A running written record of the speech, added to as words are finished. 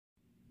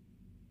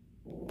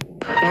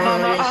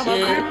to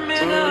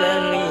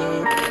love me.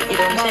 You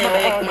don't say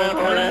back my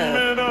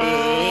love.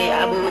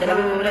 Yeah, I boo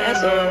that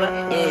so.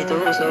 Yeah,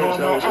 too slow.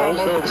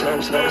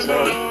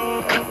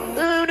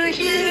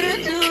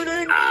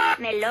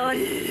 Melón,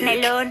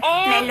 melón,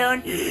 melón,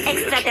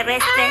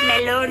 extraterrestre,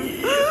 melón.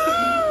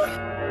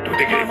 Tú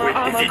te crees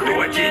fuertecito,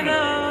 guachín,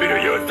 pero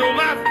yo soy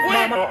más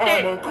fuerte.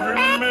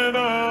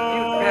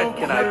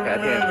 Can I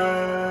pet him?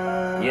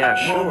 Yeah,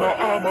 sure.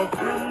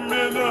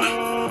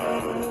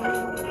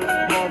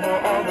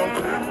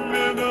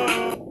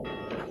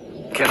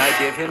 Can I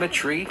give him a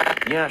treat?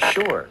 Yeah,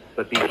 sure,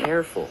 but be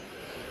careful.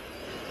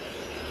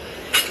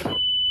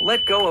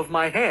 Let go of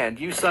my hand,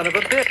 you son of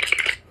a bitch.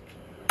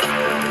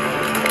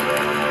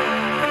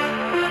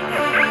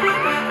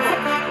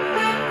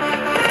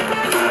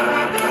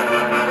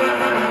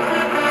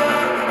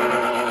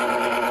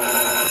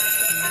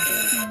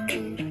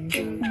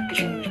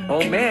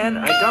 Oh man,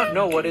 I don't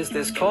know what is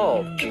this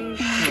called.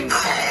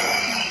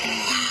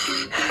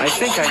 I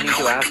think I need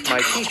to ask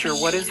my teacher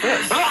what is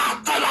this.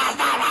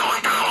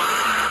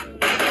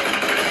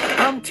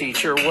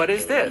 Teacher, what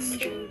is this?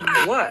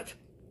 What?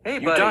 Hey,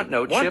 buddy, you don't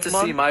know want to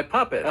see my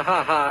puppet? Ha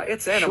ha ha,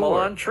 it's Animal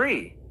on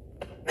Tree.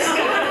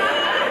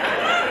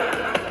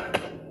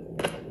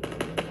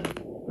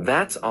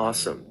 That's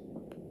awesome.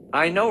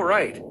 I know,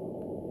 right?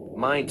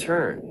 My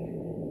turn.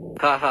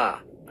 Ha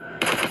ha.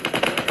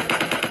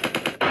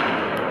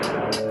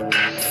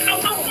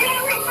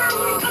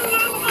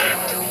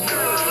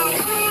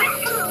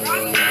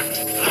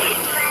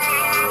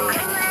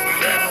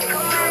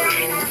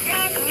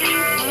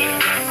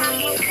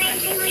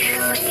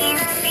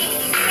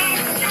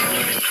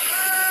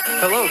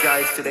 Hello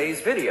guys, today's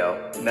video.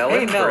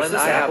 Melon versus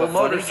Apple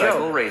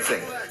motorcycle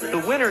racing. The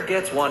winner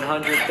gets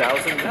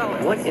 100,000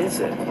 melons. What is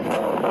it? This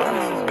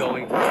is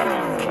going.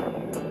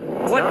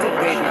 What did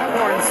baby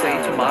corn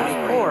say to mommy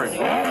corn?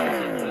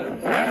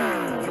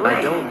 3,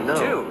 I don't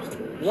know.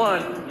 2,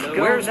 1.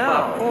 Where's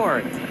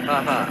popcorn?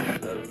 Haha.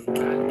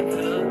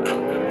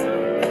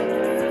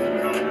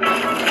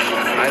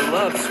 I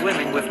love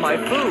swimming with my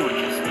food.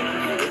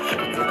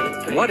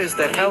 What is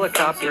that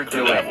helicopter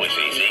doing?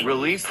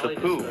 Release the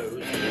poop.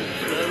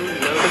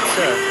 But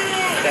sir,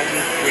 that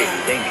is really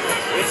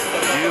dangerous.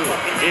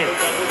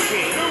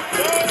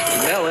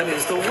 Melon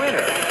is the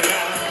winner.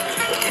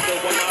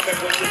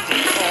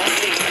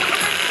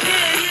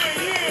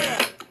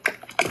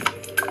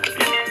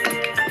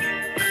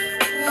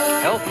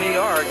 Help me,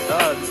 our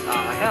dogs,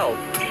 help.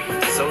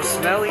 So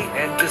smelly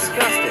and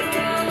disgusting.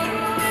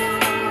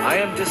 I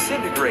am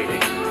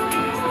disintegrating.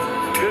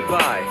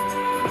 Goodbye.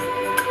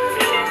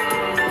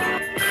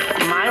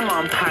 My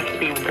mom packed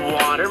me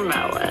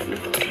watermelon.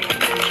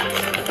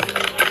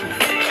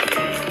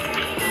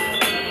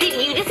 Did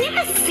you just eat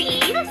the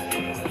seed?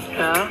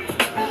 Yeah?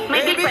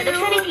 My big brother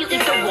said if you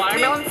eat the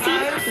watermelon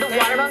seed, the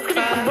watermelon's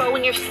gonna grow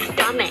in your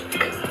stomach.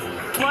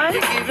 What?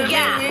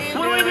 Yeah.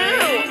 What do I do?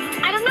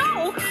 I don't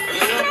know.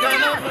 Throw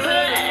it up.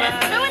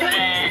 Throw it up.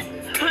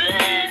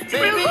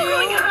 We're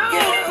going out.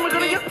 I'm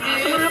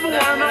gonna have a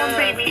watermelon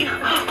baby.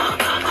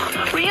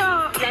 Rhea.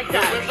 That's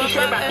us. You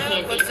should have brought the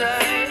candy.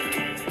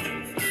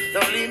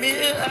 Don't leave me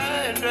here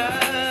high and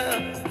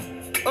dry.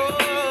 Oh,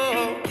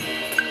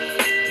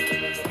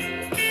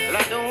 well, I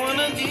don't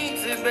wanna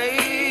jinx it, baby.